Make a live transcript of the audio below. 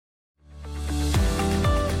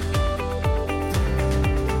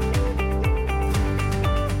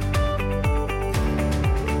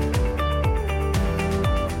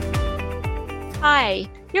Hi,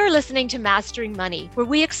 you're listening to Mastering Money, where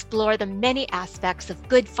we explore the many aspects of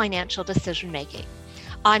good financial decision making.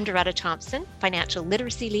 I'm Doretta Thompson, Financial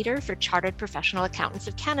Literacy Leader for Chartered Professional Accountants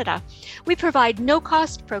of Canada. We provide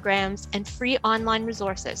no-cost programs and free online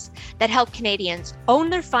resources that help Canadians own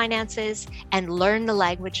their finances and learn the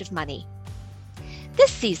language of money. This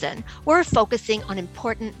season, we're focusing on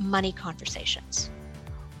important money conversations.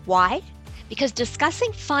 Why? Because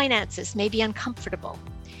discussing finances may be uncomfortable.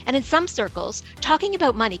 And in some circles, talking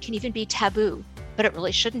about money can even be taboo, but it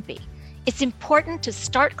really shouldn't be. It's important to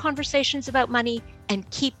start conversations about money and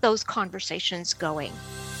keep those conversations going.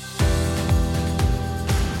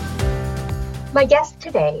 My guest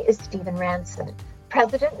today is Stephen Ranson,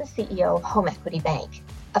 President and CEO of Home Equity Bank,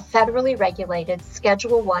 a federally regulated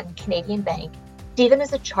Schedule I Canadian bank. Stephen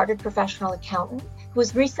is a chartered professional accountant who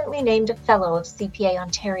was recently named a Fellow of CPA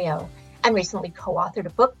Ontario and recently co-authored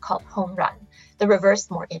a book called Home Run, The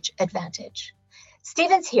Reverse Mortgage Advantage.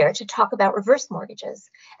 Stephen's here to talk about reverse mortgages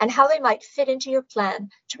and how they might fit into your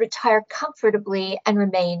plan to retire comfortably and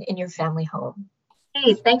remain in your family home.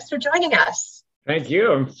 Hey, thanks for joining us. Thank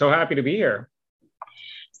you. I'm so happy to be here.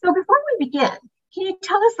 So before we begin, can you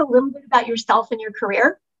tell us a little bit about yourself and your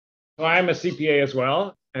career? So I'm a CPA as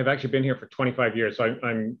well. I've actually been here for 25 years. So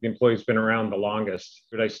I'm the employee who's been around the longest.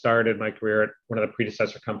 I started my career at one of the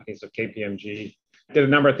predecessor companies of KPMG. Did a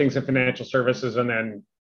number of things in financial services and then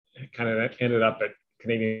kind of ended up at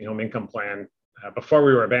Canadian Home Income Plan before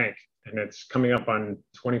we were a bank. And it's coming up on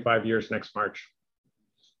 25 years next March.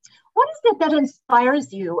 What is it that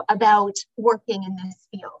inspires you about working in this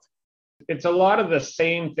field? It's a lot of the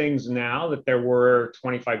same things now that there were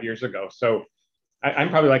 25 years ago. So I'm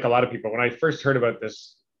probably like a lot of people. When I first heard about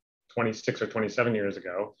this 26 or 27 years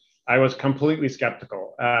ago, I was completely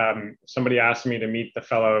skeptical. Somebody asked me to meet the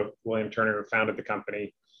fellow, William Turner, who founded the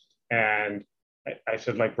company. And I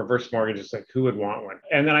said, like, reverse mortgages, like, who would want one?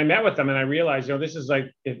 And then I met with them and I realized, this is like,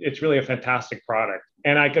 it's really a fantastic product.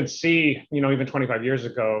 And I could see, even 25 years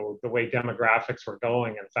ago, the way demographics were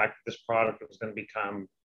going and the fact that this product was going to become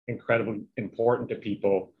incredibly important to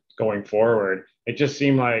people going forward. It just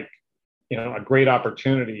seemed like, a great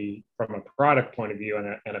opportunity from a product point of view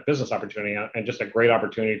and a business opportunity, and just a great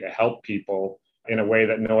opportunity to help people in a way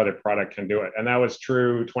that no other product can do it. And that was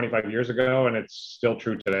true 25 years ago, and it's still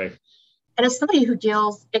true today. And as somebody who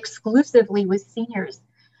deals exclusively with seniors,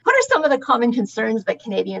 what are some of the common concerns that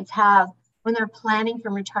Canadians have when they're planning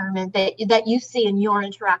for retirement that you see in your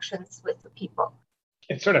interactions with the people?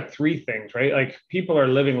 It's sort of three things, right? Like, people are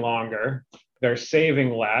living longer, they're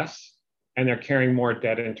saving less, and they're carrying more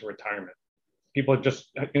debt into retirement. People just,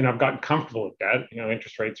 have gotten comfortable with debt.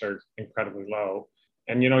 Interest rates are incredibly low.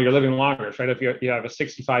 And, you're living longer, right? If you have a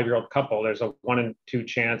 65-year-old couple, there's a 1 in 2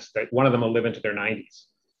 chance that one of them will live into their 90s,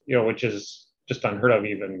 which is just unheard of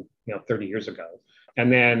even, 30 years ago. And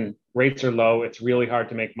then rates are low. It's really hard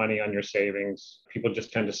to make money on your savings. People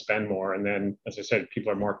just tend to spend more. And then, as I said,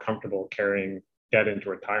 people are more comfortable carrying debt into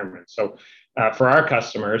retirement. So for our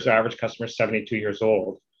customers, the average customer is 72 years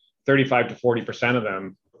old. 35 to 40% of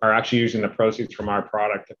them are actually using the proceeds from our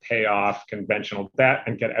product to pay off conventional debt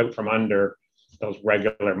and get out from under those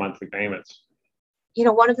regular monthly payments.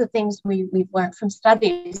 One of the things we've learned from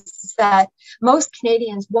studies is that most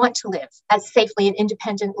Canadians want to live as safely and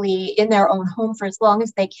independently in their own home for as long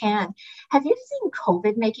as they can. Have you seen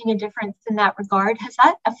COVID making a difference in that regard? Has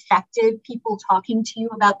that affected people talking to you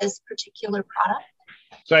about this particular product?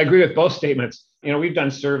 So I agree with both statements. We've done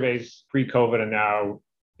surveys pre-COVID and now,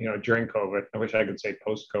 during COVID. I wish I could say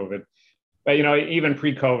post-COVID. But, even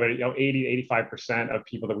pre-COVID, 80, 85% of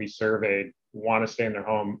people that we surveyed want to stay in their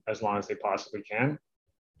home as long as they possibly can.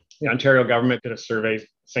 The Ontario government did a survey,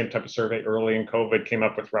 same type of survey early in COVID, came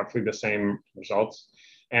up with roughly the same results.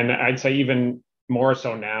 And I'd say even more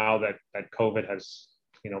so now that COVID has,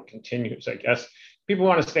 continues, I guess, people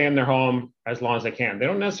want to stay in their home as long as they can. They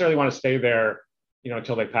don't necessarily want to stay there,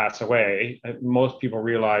 until they pass away. Most people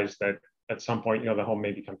realize that at some point, the home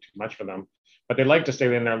may become too much for them, but they like to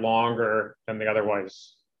stay in there longer than they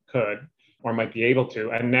otherwise could or might be able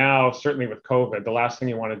to. And now, certainly with COVID, the last thing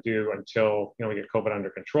you want to do until we get COVID under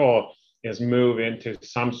control is move into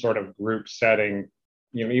some sort of group setting.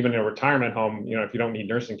 Even in a retirement home, if you don't need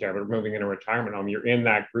nursing care, but moving in a retirement home, you're in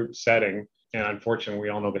that group setting. And unfortunately, we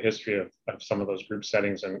all know the history of some of those group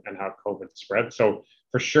settings and how COVID spread. So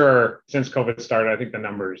for sure, since COVID started, I think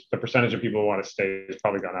the percentage of people who want to stay has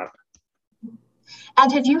probably gone up.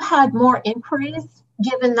 And have you had more inquiries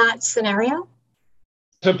given that scenario?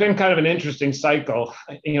 So it's been kind of an interesting cycle.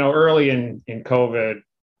 Early in COVID,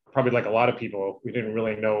 probably like a lot of people, we didn't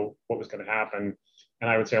really know what was going to happen. And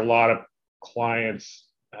I would say a lot of clients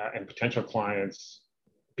and potential clients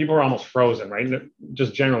people were almost frozen, right?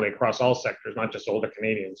 Just generally across all sectors, not just older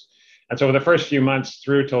Canadians. And so the first few months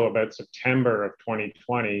through till about September of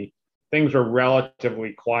 2020, things were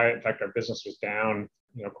relatively quiet. In fact, our business was down,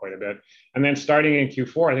 quite a bit. And then starting in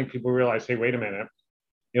Q4, I think people realized, hey, wait a minute,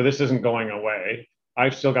 this isn't going away.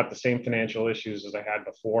 I've still got the same financial issues as I had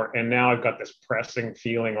before. And now I've got this pressing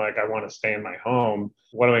feeling like I want to stay in my home.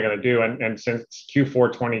 What am I going to do? And since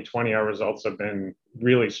Q4 2020, our results have been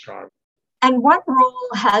really strong. And what role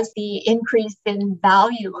has the increase in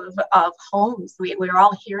value of homes? We're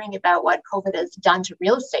all hearing about what COVID has done to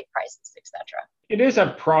real estate prices, et cetera. It is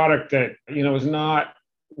a product that, is not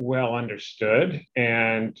well understood.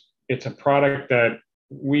 And it's a product that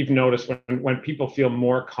we've noticed when people feel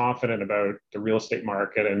more confident about the real estate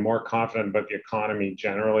market and more confident about the economy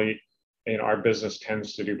generally, our business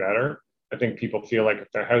tends to do better. I think people feel like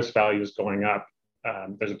if their house value is going up,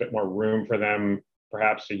 there's a bit more room for them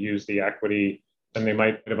perhaps to use the equity than they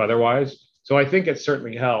might have otherwise. So I think it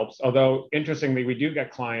certainly helps. Although interestingly, we do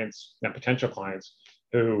get clients, potential clients,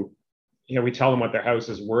 who, we tell them what their house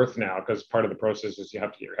is worth now, because part of the process is you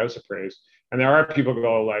have to get your house appraised. And there are people who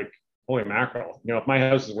go like, holy mackerel, if my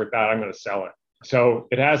house is worth that, I'm going to sell it. So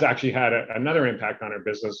it has actually had another impact on our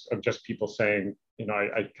business of just people saying,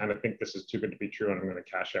 I kind of think this is too good to be true and I'm going to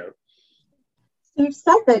cash out. You've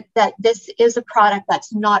said that this is a product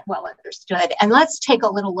that's not well understood. And let's take a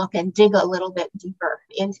little look and dig a little bit deeper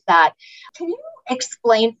into that. Can you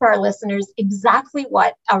explain for our listeners exactly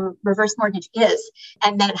what a reverse mortgage is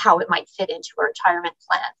and then how it might fit into a retirement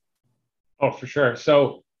plan? Oh, for sure.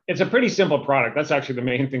 So it's a pretty simple product. That's actually the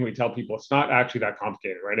main thing we tell people. It's not actually that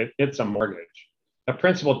complicated, right? It's a mortgage. The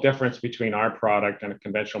principal difference between our product and a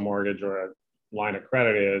conventional mortgage or a line of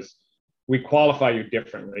credit is we qualify you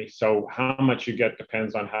differently. So how much you get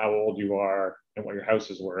depends on how old you are and what your house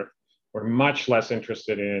is worth. We're much less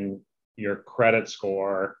interested in your credit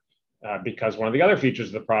score because one of the other features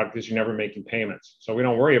of the product is you're never making payments. So we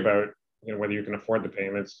don't worry about whether you can afford the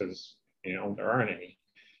payments because there aren't any.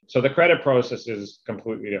 So the credit process is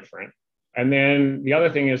completely different. And then the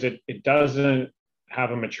other thing is it doesn't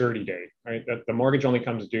have a maturity date, right? The mortgage only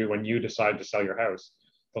comes due when you decide to sell your house.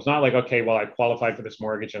 So it's not like, okay, well, I qualified for this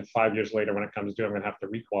mortgage and 5 years later when it comes due, I'm going to have to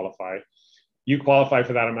requalify. You qualify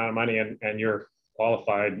for that amount of money and you're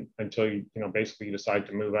qualified until you basically decide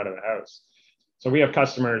to move out of the house. So we have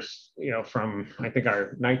customers, from I think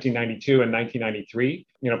our 1992 and 1993,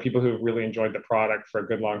 people who've really enjoyed the product for a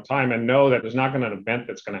good long time and know that there's not going to be an event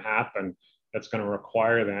that's going to happen that's going to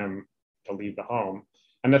require them to leave the home.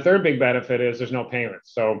 And the third big benefit is there's no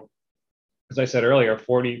payments. So as I said earlier,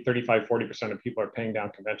 40% of people are paying down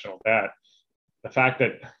conventional debt. The fact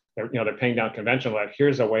that they're paying down conventional debt,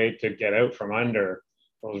 here's a way to get out from under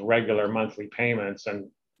those regular monthly payments. And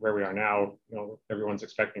where we are now, everyone's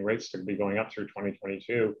expecting rates to be going up through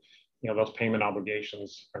 2022. Those payment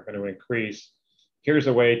obligations are going to increase. Here's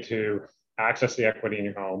a way to access the equity in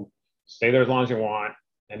your home, stay there as long as you want,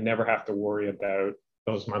 and never have to worry about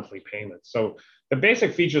those monthly payments. So the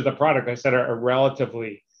basic features of the product, I said, are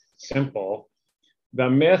relatively simple. The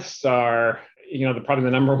myths are, probably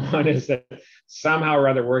the number one is that somehow or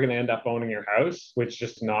other we're going to end up owning your house, which is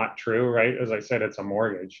just not true, right? As I said, it's a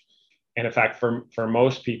mortgage. And in fact, for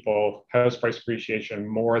most people, house price appreciation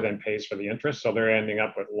more than pays for the interest. So they're ending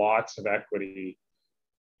up with lots of equity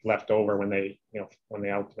left over when they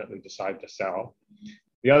ultimately decide to sell.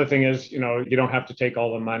 The other thing is, you don't have to take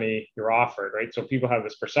all the money you're offered, right? So people have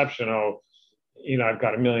this perception, I've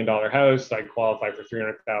got $1 million house, I qualify for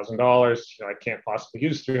 $300,000. I can't possibly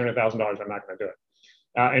use $300,000. I'm not going to do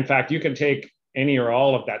it. In fact, you can take any or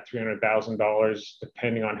all of that $300,000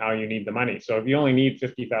 depending on how you need the money. So if you only need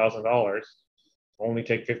 $50,000, only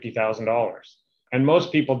take $50,000. And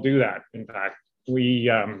most people do that. In fact, we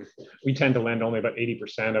tend to lend only about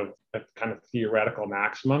 80% of the kind of theoretical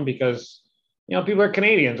maximum because people are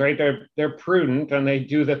Canadians, right? They're prudent and they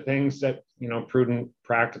do the things that prudent,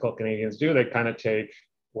 practical Canadians do. They kind of take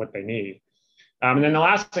what they need. And then the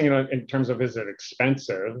last thing, in terms of is it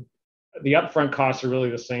expensive, the upfront costs are really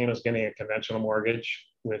the same as getting a conventional mortgage,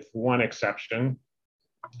 with one exception.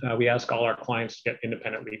 We ask all our clients to get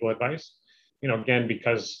independent legal advice. Again,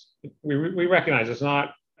 because we recognize it's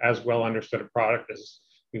not as well understood a product as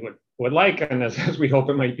we would like, and as we hope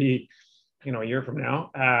it might be, a year from now.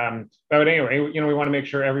 But anyway, we want to make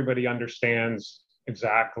sure everybody understands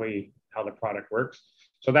exactly how the product works.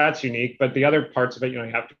 So that's unique. But the other parts of it, you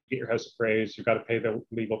have to get your house appraised. You've got to pay the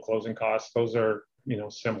legal closing costs. Those are,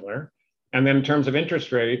 similar. And then in terms of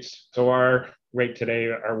interest rates, so our rate today,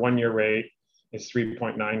 our 1-year rate is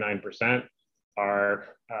 3.99%. Our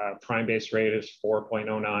prime base rate is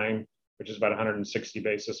 4.09, which is about 160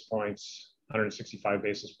 basis points 165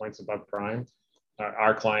 basis points above prime.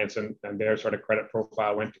 Our clients and their sort of credit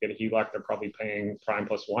profile went to get a HELOC, they're probably paying prime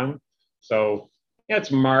plus one. So yeah, it's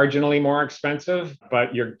marginally more expensive,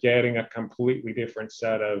 but you're getting a completely different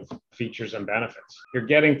set of features and benefits. You're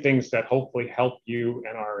getting things that hopefully help you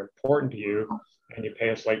and are important to you, and you pay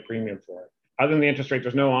a slight premium for it. Other than the interest rate,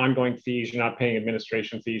 there's no ongoing fees. You're not paying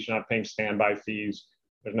administration fees. You're not paying standby fees.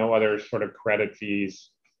 There's no other sort of credit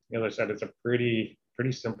fees. As I said, it's a pretty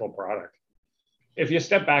simple product. If you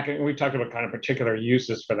step back, and we talked about kind of particular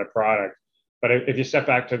uses for the product, but if you step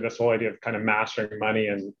back to this whole idea of kind of mastering money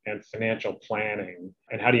and financial planning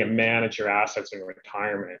and how do you manage your assets in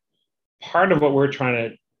retirement, part of what we're trying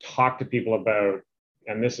to talk to people about,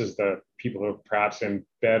 and this is the people who are perhaps in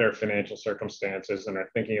better financial circumstances and are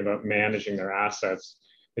thinking about managing their assets,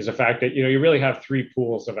 is the fact that, you really have three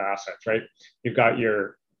pools of assets, right? You've got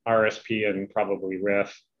your RSP and probably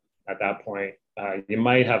RIF at that point. You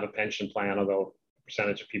might have a pension plan, although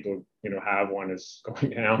percentage of people have one is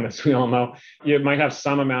going down, as we all know. You might have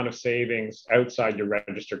some amount of savings outside your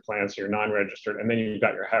registered plan, so you're non-registered, and then you've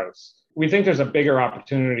got your house. We think there's a bigger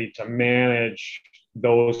opportunity to manage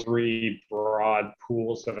those three broad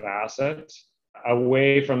pools of assets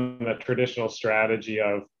away from the traditional strategy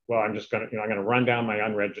of, well, I'm just going to, I'm going to run down my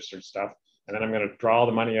unregistered stuff, and then I'm going to draw all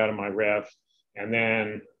the money out of my RIF, and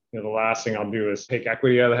then the last thing I'll do is take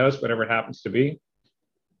equity out of the house, whatever it happens to be.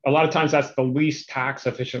 A lot of times that's the least tax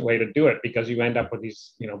efficient way to do it, because you end up with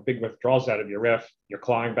these, big withdrawals out of your RIF. You're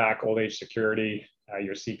clawing back old age security.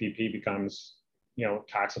 Your CPP becomes,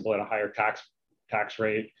 taxable at a higher tax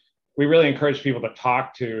rate. We really encourage people to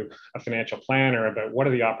talk to a financial planner about what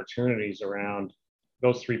are the opportunities around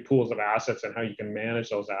those three pools of assets and how you can manage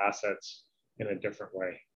those assets in a different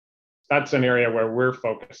way. That's an area where we're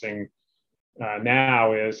focusing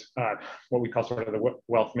now is what we call sort of the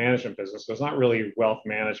wealth management business. So it's not really wealth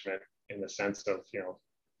management in the sense of,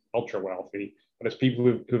 ultra wealthy, but it's people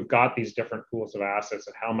who've got these different pools of assets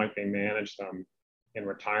and how might they manage them in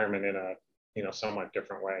retirement in a, somewhat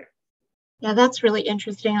different way. Yeah, that's really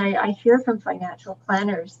interesting. I hear from financial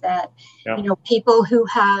planners that, people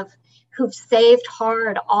who've saved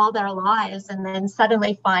hard all their lives and then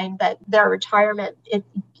suddenly find that their retirement, it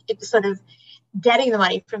sort of getting the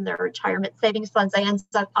money from their retirement savings funds, they end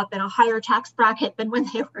up in a higher tax bracket than when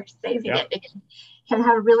they were saving it. It can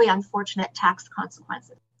have really unfortunate tax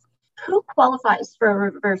consequences. Who qualifies for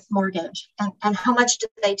a reverse mortgage, and how much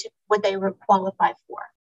would they qualify for?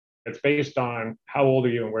 It's based on how old are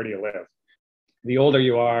you and where do you live. The older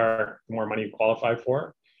you are, the more money you qualify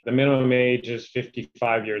for. The minimum age is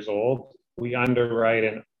 55 years old. We underwrite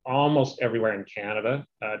in almost everywhere in Canada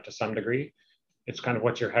to some degree. It's kind of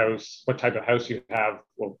what type of house you have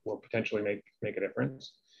will potentially make a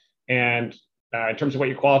difference. And in terms of what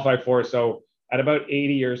you qualify for, so at about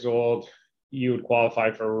 80 years old, you would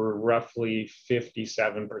qualify for roughly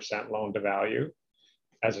 57% loan to value.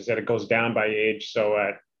 As I said, it goes down by age. So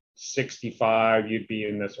at 65, you'd be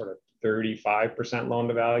in the sort of 35% loan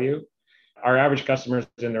to value. Our average customer is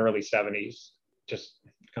in the early 70s, just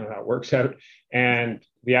kind of how it works out. And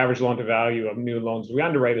the average loan to value of new loans we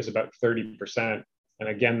underwrite is about 30%. And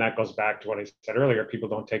again, that goes back to what I said earlier. People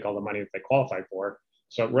don't take all the money that they qualify for.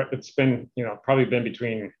 So it's been, probably been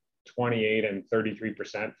between 28 and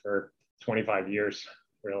 33% for 25 years,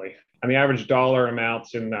 really. And the average dollar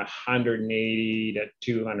amount's in the $180,000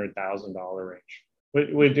 to $200,000 range.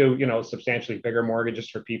 We do, substantially bigger mortgages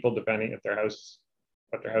for people depending what their house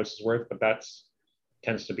is worth, but that's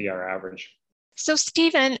tends to be our average. So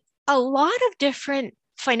Stephen, a lot of different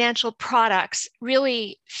financial products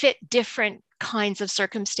really fit different kinds of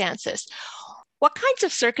circumstances. What kinds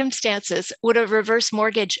of circumstances would a reverse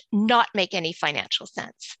mortgage not make any financial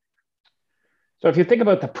sense? So if you think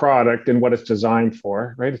about the product and what it's designed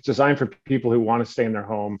for, right? It's designed for people who want to stay in their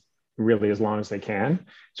home really as long as they can.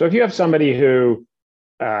 So if you have somebody who,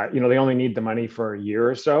 they only need the money for a year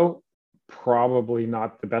or so, probably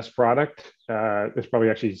not the best product. It's probably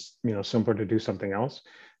actually, simpler to do something else.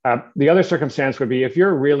 The other circumstance would be if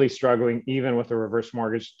you're really struggling, even with a reverse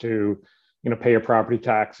mortgage, to, pay your property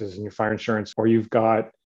taxes and your fire insurance, or you've got,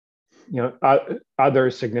 other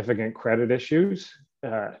significant credit issues.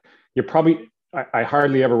 You're probably, I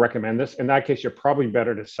hardly ever recommend this. In that case, you're probably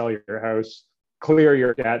better to sell your house, clear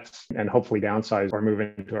your debts, and hopefully downsize or move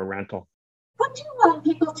into a rental. What do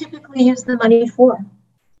people typically use the money for?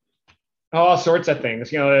 All sorts of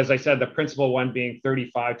things. As I said, the principal one being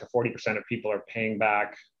 35 to 40% of people are paying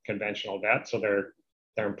back conventional debt. So they're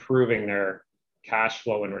improving their cash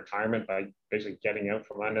flow in retirement by basically getting out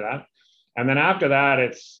from under that. And then after that,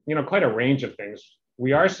 it's, quite a range of things.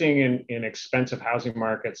 We are seeing in expensive housing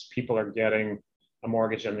markets, people are getting a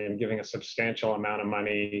mortgage and then giving a substantial amount of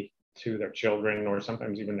money to their children or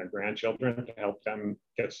sometimes even their grandchildren to help them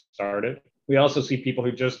get started. We also see people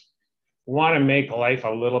who just want to make life a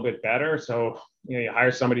little bit better. So, you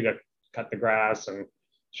hire somebody to cut the grass and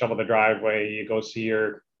shovel the driveway. You go see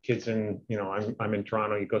your kids in, I'm in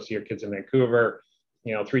Toronto, you go see your kids in Vancouver,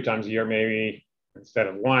 3 times a year, maybe instead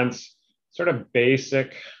of once, sort of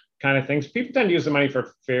basic kind of things. People tend to use the money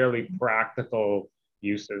for fairly practical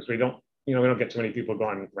uses. We don't get too many people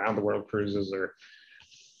going around the world cruises or,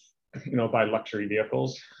 buy luxury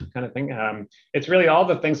vehicles kind of thing. It's really all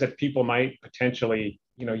the things that people might potentially,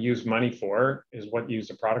 use money for is what you use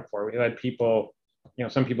the product for. We had people,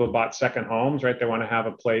 some people have bought second homes, right? They want to have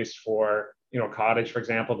a place for, a cottage, for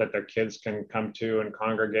example, that their kids can come to and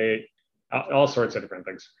congregate, all sorts of different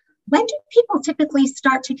things. When do people typically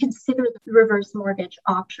start to consider the reverse mortgage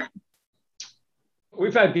option?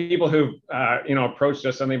 We've had people who, approached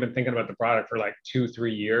us and they've been thinking about the product for like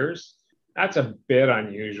 2-3 years. That's a bit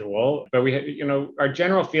unusual, but our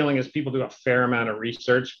general feeling is people do a fair amount of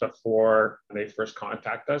research before they first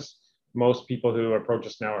contact us. Most people who approach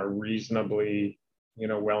us now are reasonably,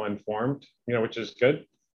 well informed, which is good.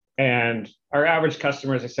 And our average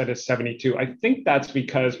customer, as I said, is 72. I think that's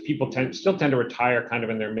because people still tend to retire kind of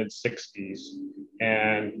in their mid-60s.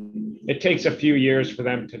 And it takes a few years for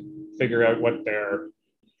them to figure out what their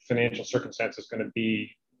financial circumstance is going to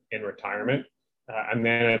be in retirement. And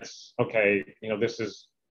then it's, okay, this is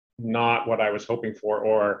not what I was hoping for,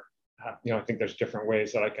 or, I think there's different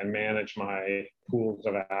ways that I can manage my pools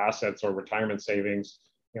of assets or retirement savings,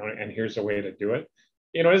 and here's a way to do it.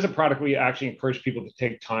 It is a product we actually encourage people to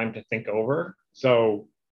take time to think over. So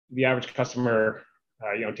the average customer,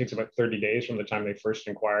 it takes about 30 days from the time they first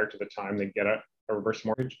inquire to the time they get a reverse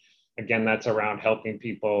mortgage. Again, that's around helping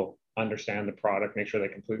people understand the product, make sure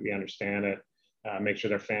they completely understand it, make sure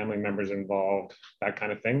their family members involved, that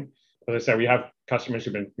kind of thing. As I said, we have customers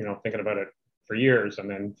who've been, thinking about it for years and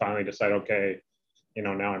then finally decide, okay,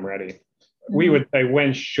 now I'm ready. Mm-hmm. We would say,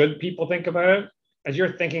 when should people think about it? As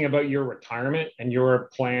you're thinking about your retirement and your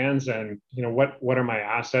plans and, what are my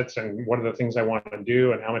assets and what are the things I want to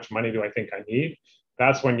do and how much money do I think I need?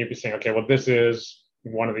 That's when you'd be saying, okay, well, this is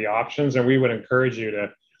one of the options. And we would encourage you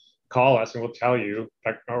to call us and we'll tell you,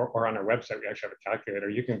 or on our website, we actually have a calculator.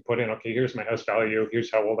 You can put in, okay, here's my house value,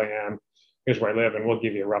 here's how old I am, here's where I live, and we'll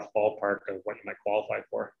give you a rough ballpark of what you might qualify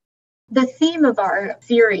for. The theme of our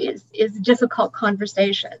series is difficult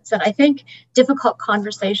conversations. And I think difficult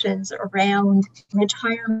conversations around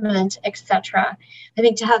retirement, etc. I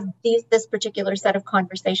think to have this particular set of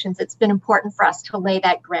conversations, it's been important for us to lay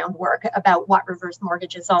that groundwork about what reverse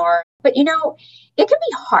mortgages are. But, it can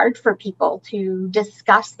be hard for people to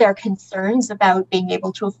discuss their concerns about being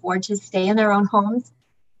able to afford to stay in their own homes.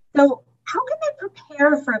 So how can they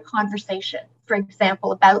prepare for a conversation, for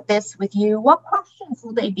example, about this with you? What questions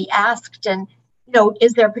will they be asked? And,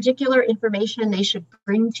 is there particular information they should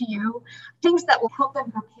bring to you? Things that will help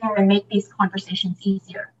them prepare and make these conversations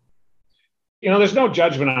easier. There's no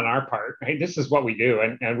judgment on our part, right? This is what we do.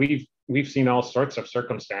 And we've seen all sorts of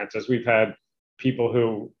circumstances. We've had people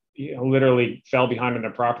who literally fell behind on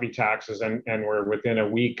their property taxes and were within a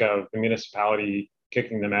week of the municipality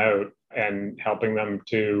kicking them out and helping them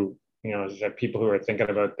to, people who are thinking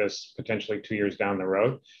about this potentially 2 years down the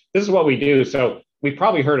road. This is what we do. So we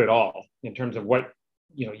probably heard it all in terms of what,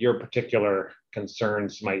 your particular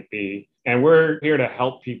concerns might be. And we're here to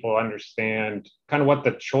help people understand kind of what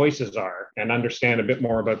the choices are and understand a bit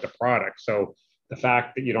more about the product. So the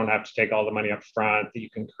fact that you don't have to take all the money up front, that you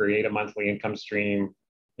can create a monthly income stream.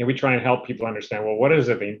 We try and help people understand, well, what is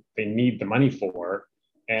it they need the money for?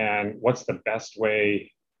 And what's the best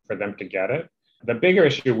way for them to get it? The bigger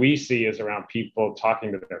issue we see is around people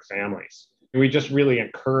talking to their families. We just really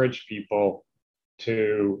encourage people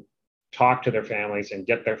to talk to their families and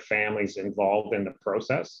get their families involved in the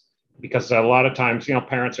process. Because a lot of times,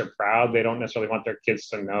 parents are proud. They don't necessarily want their kids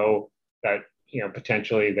to know that,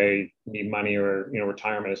 potentially they need money or,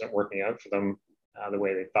 retirement isn't working out for them the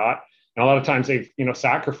way they thought. And a lot of times they've,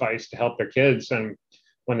 sacrificed to help their kids. And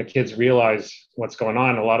when the kids realize what's going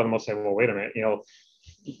on, a lot of them will say, well, wait a minute,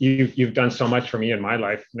 you've done so much for me in my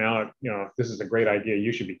life. Now, this is a great idea.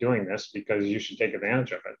 You should be doing this because you should take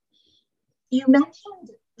advantage of it. You mentioned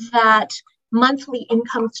that monthly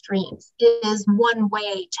income streams is one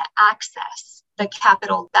way to access the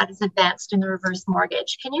capital that is advanced in the reverse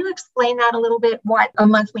mortgage. Can you explain that a little bit, what a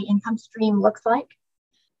monthly income stream looks like?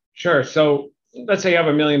 Sure. So let's say you have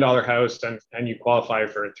 $1 million house and you qualify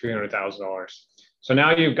for $300,000. So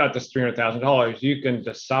now you've got this $300,000, you can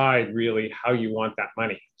decide really how you want that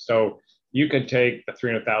money. So you could take the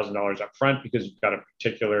 $300,000 up front because you've got a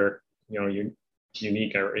particular,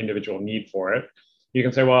 unique or individual need for it. You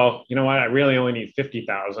can say, well, you know what, I really only need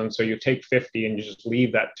 50,000. So you take 50 and you just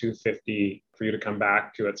leave that 250 for you to come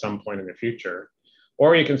back to at some point in the future.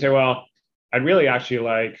 Or you can say, well, I'd really actually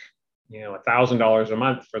like, $1,000 a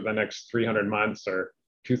month for the next 300 months, or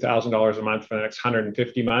 $2,000 a month for the next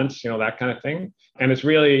 150 months, that kind of thing. And it's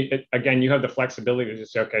really, again, you have the flexibility to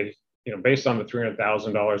just say, okay, based on the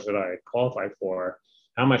 $300,000 that I qualify for,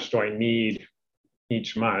 how much do I need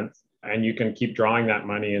each month? And you can keep drawing that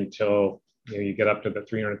money until you get up to the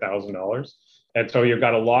 $300,000. And so you've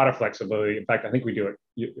got a lot of flexibility. In fact, I think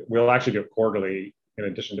we'll actually do it quarterly in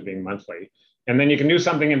addition to being monthly. And then you can do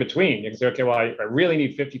something in between. You can say, okay, well, I really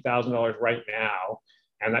need $50,000 right now.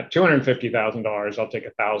 And that $250,000, I'll take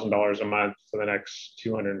 $1,000 a month for the next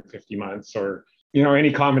 250 months, or,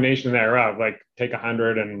 any combination thereof, like take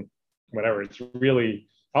 100 and whatever. It's really,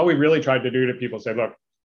 all we really tried to do to people, say, look,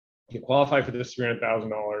 you qualify for this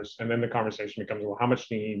 $300,000. And then the conversation becomes, well, how much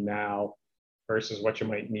do you need now versus what you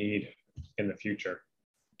might need in the future?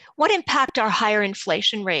 What impact are higher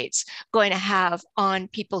inflation rates going to have on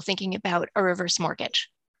people thinking about a reverse mortgage?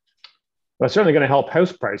 Well, it's certainly going to help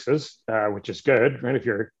house prices, which is good, right? If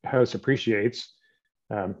your house appreciates,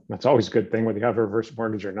 that's always a good thing, whether you have a reverse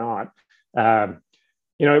mortgage or not.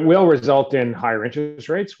 It will result in higher interest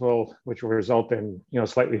rates, which will result in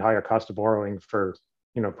slightly higher cost of borrowing for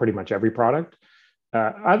pretty much every product.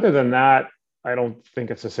 Other than that, I don't think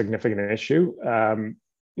it's a significant issue.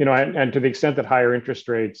 And to the extent that higher interest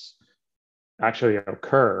rates actually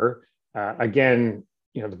occur, again,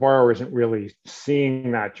 the borrower isn't really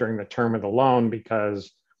seeing that during the term of the loan,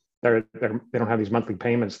 because they don't have these monthly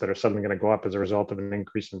payments that are suddenly going to go up as a result of an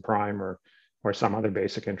increase in prime or some other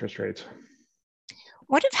basic interest rates.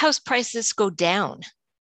 What if house prices go down?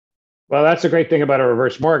 Well, that's a great thing about a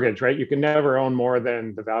reverse mortgage, right? You can never own more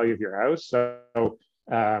than the value of your house. So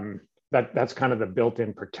that's kind of the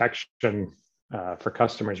built-in protection for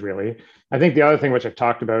customers, really. I think the other thing, which I've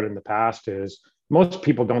talked about in the past, is most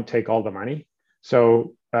people don't take all the money.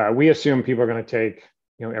 So we assume people are going to take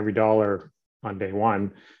every dollar on day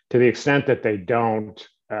one. To the extent that they don't,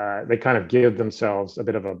 they kind of give themselves a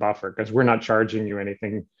bit of a buffer, because we're not charging you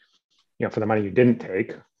anything for the money you didn't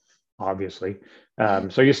take, obviously.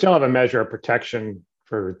 So you still have a measure of protection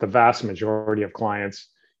for the vast majority of clients,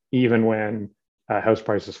 even when house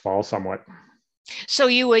prices fall somewhat. So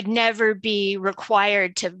you would never be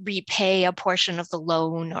required to repay a portion of the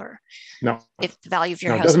loan, or no, if the value of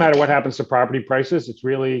your house. It doesn't matter what happens to property prices. It's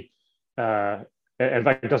really, in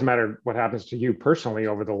fact, it doesn't matter what happens to you personally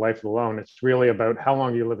over the life of the loan. It's really about how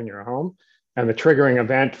long you live in your home, and the triggering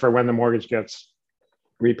event for when the mortgage gets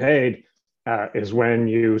repaid is when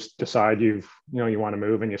you decide you want to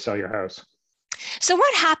move and you sell your house. So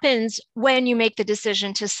what happens when you make the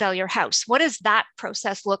decision to sell your house? What does that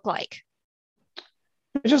process look like?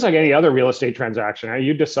 It's just like any other real estate transaction.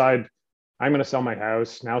 You decide, I'm going to sell my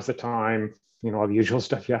house. Now's the time, all the usual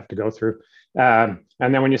stuff you have to go through. And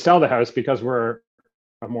then when you sell the house, because we're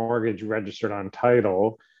a mortgage registered on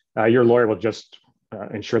title, your lawyer will just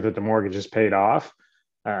ensure that the mortgage is paid off,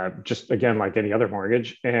 just again, like any other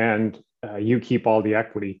mortgage. And you keep all the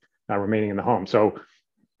equity remaining in the home. So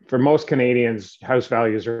for most Canadians, house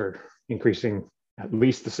values are increasing at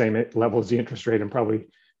least the same level as the interest rate, and probably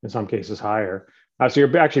in some cases higher. So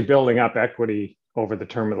you're actually building up equity over the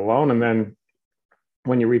term of the loan. And then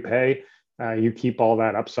when you repay, you keep all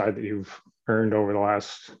that upside that you've earned over the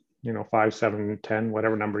last, 5, 7, 10,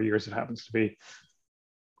 whatever number of years it happens to be.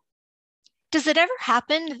 Does it ever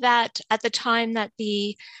happen that at the time that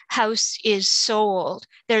the house is sold,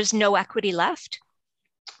 there's no equity left?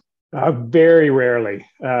 Very rarely.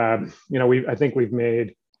 I think we've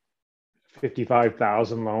made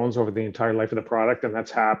 55,000 loans over the entire life of the product, and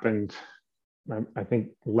that's happened, I think,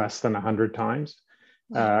 less than 100 times.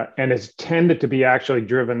 And it's tended to be actually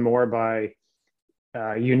driven more by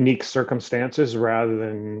unique circumstances rather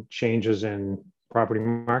than changes in property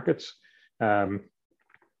markets.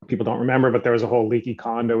 People don't remember, but there was a whole leaky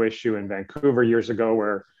condo issue in Vancouver years ago,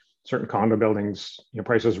 where certain condo buildings,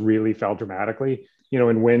 prices really fell dramatically.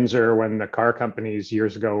 In Windsor, when the car companies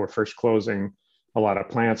years ago were first closing a lot of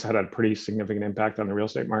plants, had a pretty significant impact on the real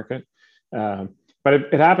estate market. But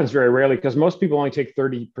it happens very rarely, because most people only take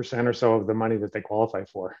 30% or so of the money that they qualify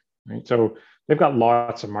for, right? So they've got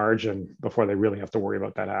lots of margin before they really have to worry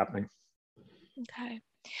about that happening. Okay.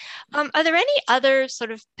 Are there any other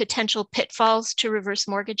sort of potential pitfalls to reverse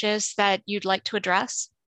mortgages that you'd like to address?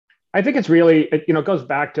 I think it's really, it goes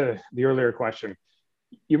back to the earlier question.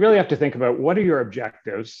 You really have to think about, what are your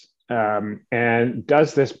objectives, and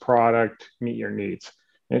does this product meet your needs?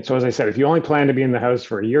 And so, as I said, if you only plan to be in the house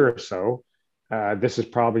for a year or so, this is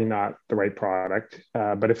probably not the right product.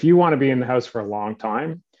 But if you want to be in the house for a long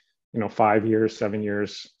time, 5 years, 7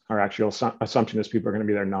 years, our actual assumption is people are going to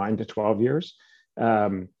be there 9 to 12 years.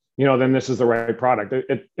 Then this is the right product.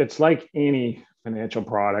 It's like any financial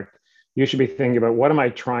product. You should be thinking about, what am I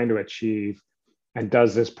trying to achieve, and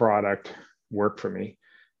does this product work for me?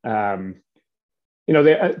 The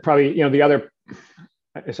other,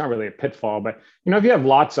 it's not really a pitfall, but if you have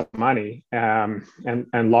lots of money and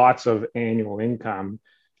lots of annual income,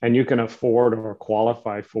 and you can afford or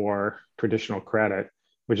qualify for traditional credit,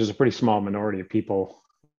 which is a pretty small minority of people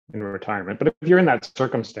in retirement. But if you're in that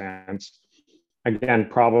circumstance, again,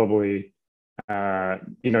 probably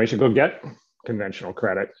you should go get conventional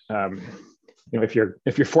credit. If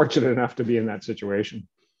you're fortunate enough to be in that situation.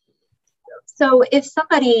 So if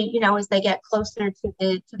somebody, as they get closer to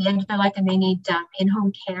the end of their life and they need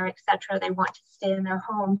in-home care, et cetera, they want to stay in their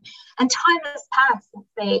home, and time has passed since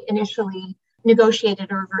they initially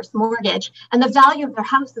negotiated a reverse mortgage, and the value of their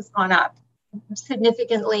house has gone up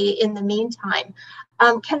significantly in the meantime,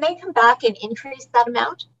 can they come back and increase that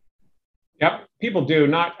amount? Yep, people do,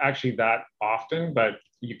 not actually that often, but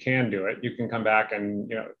you can do it. You can come back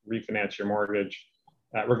and refinance your mortgage.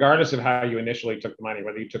 Regardless of how you initially took the money,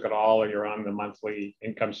 whether you took it all or you're on the monthly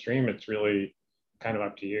income stream, it's really kind of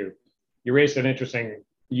up to you. You raised an interesting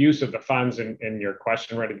use of the funds in your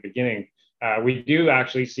question right at the beginning. We do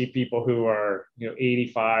actually see people who are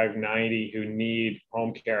 85, 90 who need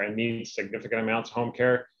home care and need significant amounts of home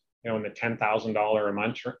care, in the $10,000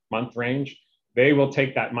 a month range. They will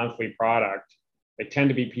take that monthly product. They tend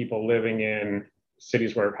to be people living in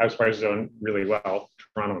cities where house prices are doing really well,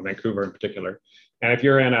 Toronto and Vancouver in particular. And if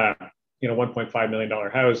you're in a $1.5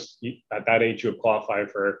 million house, at that age, you would qualify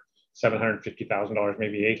for $750,000,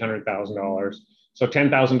 maybe $800,000. So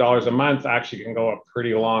 $10,000 a month actually can go a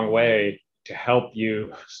pretty long way to help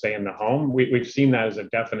you stay in the home. We've seen that as a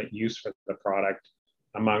definite use for the product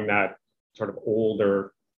among that sort of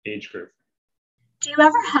older age group. Do you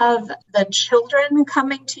ever have the children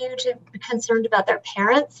coming to you to be concerned about their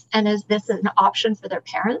parents? And is this an option for their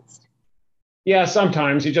parents? Yeah,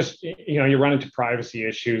 sometimes you run into privacy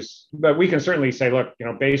issues, but we can certainly say, look,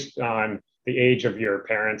 based on the age of your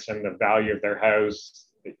parents and the value of their house,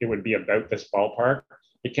 it would be about this ballpark.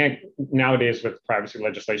 You can't, nowadays with privacy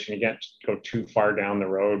legislation, you can't go too far down the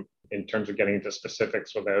road in terms of getting into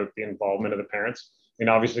specifics without the involvement of the parents.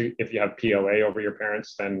 Obviously, if you have POA over your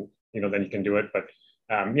parents, then you can do it. But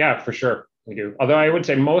yeah, for sure, we do. Although I would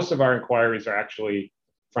say most of our inquiries are actually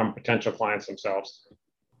from potential clients themselves.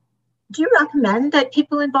 Do you recommend that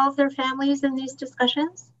people involve their families in these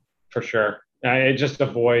discussions? For sure. It just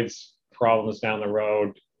avoids problems down the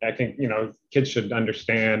road. I think, kids should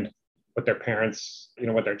understand what their parents,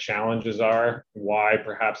 what their challenges are, why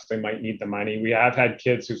perhaps they might need the money. We have had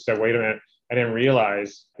kids who said, wait a minute, I didn't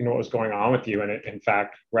realize, what was going on with you. And in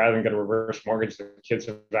fact, rather than get a reverse mortgage, the kids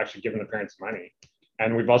have actually given the parents money.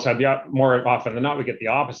 And we've also had more often than not, we get the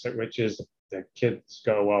opposite, which is the kids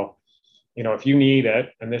go, well, if you need it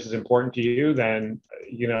and this is important to you, then,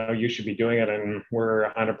 you should be doing it. And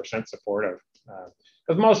we're 100% supportive.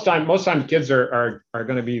 Because most time kids are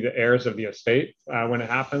going to be the heirs of the estate when it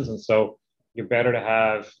happens. And so you're better to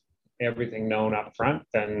have everything known up front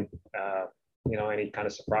than, any kind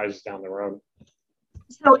of surprises down the road.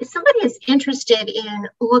 So if somebody is interested in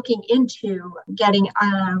looking into getting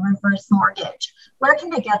a reverse mortgage, where can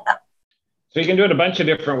they get them? So you can do it a bunch of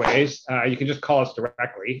different ways. You can just call us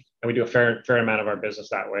directly, and we do a fair amount of our business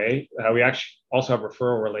that way. We actually also have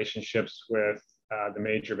referral relationships with all the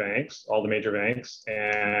major banks,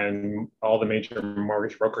 and all the major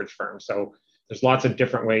mortgage brokerage firms. So there's lots of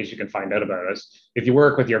different ways you can find out about us. If you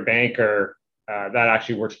work with your banker, that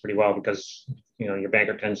actually works pretty well because your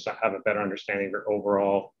banker tends to have a better understanding of your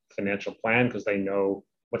overall financial plan because they know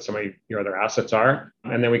what some of your other assets are,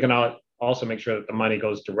 and then we can also make sure that the money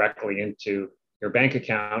goes directly into your bank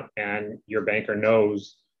account and your banker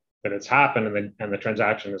knows that it's happened and the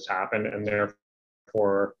transaction has happened, and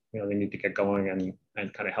therefore they need to get going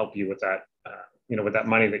and kind of help you with that with that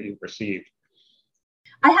money that you've received.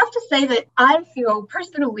 I have to say that I feel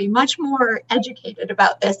personally much more educated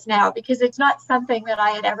about this now because it's not something that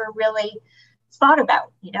I had ever really thought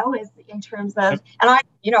about, is in terms of, and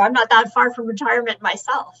I'm not that far from retirement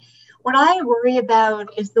myself. What I worry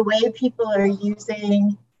about is the way people are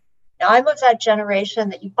using. Now, I'm of that generation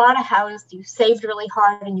that you bought a house, you saved really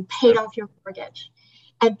hard, and you paid off your mortgage.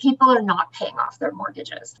 And people are not paying off their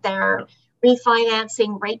mortgages. They're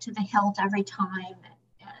refinancing right to the hilt every time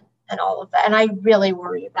and all of that. And I really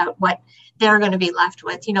worry about what they're going to be left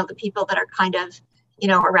with, the people that are kind of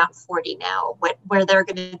around 40 now, where they're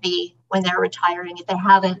going to be when they're retiring if they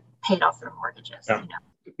haven't paid off their mortgages. Yeah.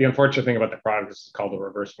 The unfortunate thing about the product is called a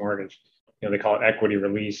reverse mortgage. They call it equity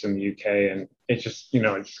release in the UK. And it's just,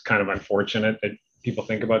 it's kind of unfortunate that people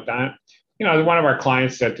think about that. One of our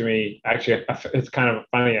clients said to me, actually, it's kind of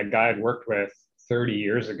funny, a guy I'd worked with 30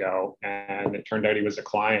 years ago, and it turned out he was a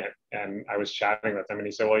client, and I was chatting with him, and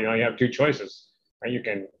he said, well, you have two choices, right? You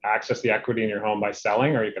can access the equity in your home by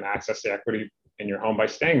selling, or you can access the equity in your home by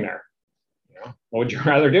staying there. What would you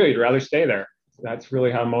rather do? You'd rather stay there. That's really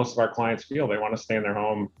how most of our clients feel. They want to stay in their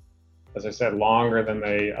home, as I said, longer than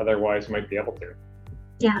they otherwise might be able to.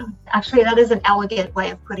 Yeah, actually, that is an elegant way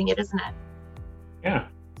of putting it, isn't it? Yeah,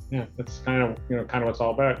 that's kind of what it's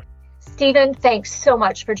all about. Stephen, thanks so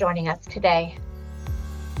much for joining us today.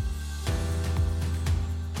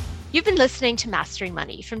 You've been listening to Mastering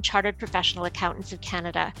Money from Chartered Professional Accountants of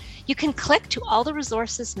Canada. You can click to all the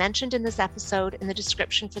resources mentioned in this episode in the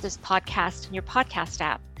description for this podcast in your podcast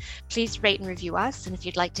app. Please rate and review us. And if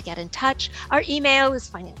you'd like to get in touch, our email is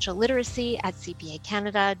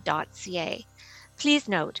financialliteracy@cpacanada.ca. Please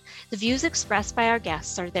note, the views expressed by our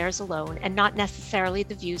guests are theirs alone and not necessarily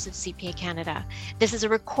the views of CPA Canada. This is a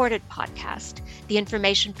recorded podcast. The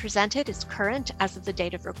information presented is current as of the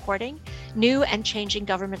date of recording. New and changing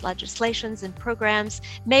government legislations and programs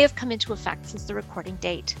may have come into effect since the recording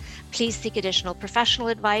date. Please seek additional professional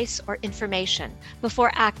advice or information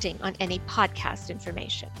before acting on any podcast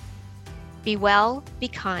information. Be well, be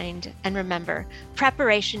kind, and remember,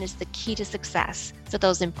 preparation is the key to success for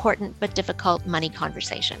those important but difficult money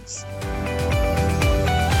conversations.